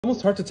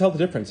Almost hard to tell the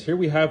difference. Here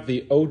we have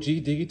the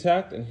OG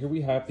Digitakt and here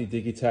we have the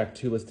Digitakt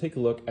 2. Let's take a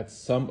look at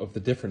some of the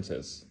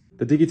differences.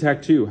 The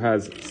Digitakt 2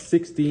 has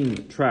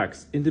 16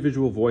 tracks,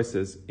 individual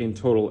voices in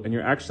total, and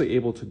you're actually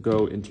able to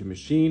go into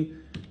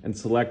machine and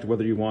select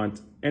whether you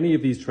want any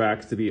of these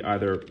tracks to be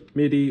either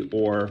MIDI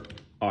or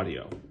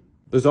audio.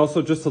 There's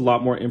also just a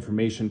lot more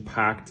information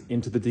packed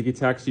into the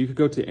Digitakt, so you could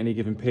go to any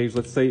given page.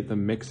 Let's say the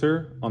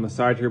mixer. On the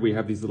side here, we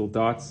have these little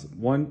dots,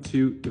 1,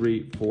 2,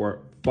 3, 4,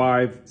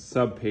 5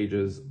 sub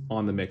pages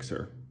on the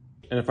mixer.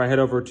 And if I head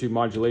over to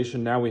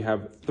modulation, now we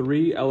have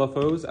 3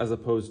 LFOs as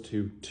opposed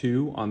to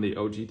 2 on the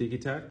OG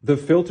Digitakt. The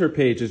filter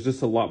page is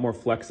just a lot more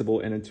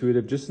flexible and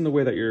intuitive, just in the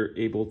way that you're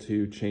able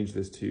to change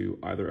this to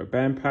either a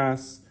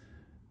bandpass,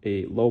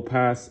 a low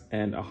pass,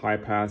 and a high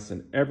pass,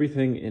 and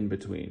everything in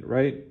between,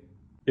 right?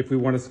 If we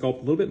want to sculpt a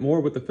little bit more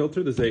with the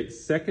filter, there's a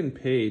second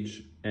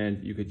page,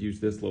 and you could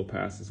use this low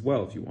pass as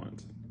well if you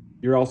want.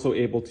 You're also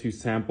able to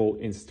sample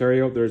in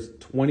stereo. There's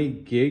 20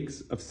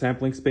 gigs of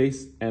sampling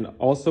space and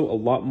also a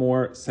lot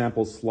more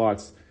sample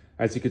slots.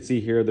 As you can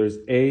see here, there's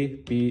A,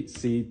 B,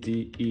 C,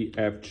 D, E,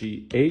 F,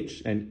 G,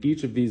 H, and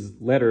each of these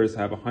letters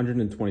have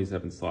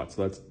 127 slots.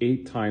 So that's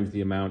 8 times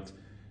the amount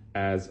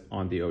as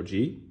on the OG.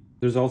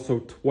 There's also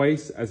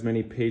twice as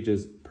many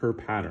pages per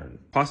pattern.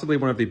 Possibly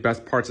one of the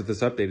best parts of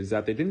this update is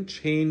that they didn't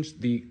change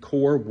the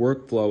core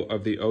workflow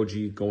of the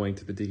OG going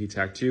to the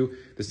Digitakt 2.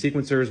 The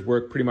sequencers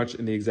work pretty much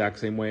in the exact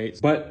same way,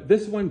 but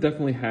this one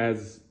definitely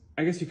has,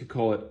 I guess you could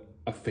call it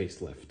a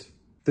facelift.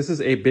 This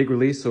is a big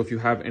release, so if you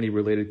have any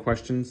related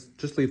questions,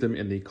 just leave them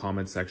in the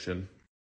comment section.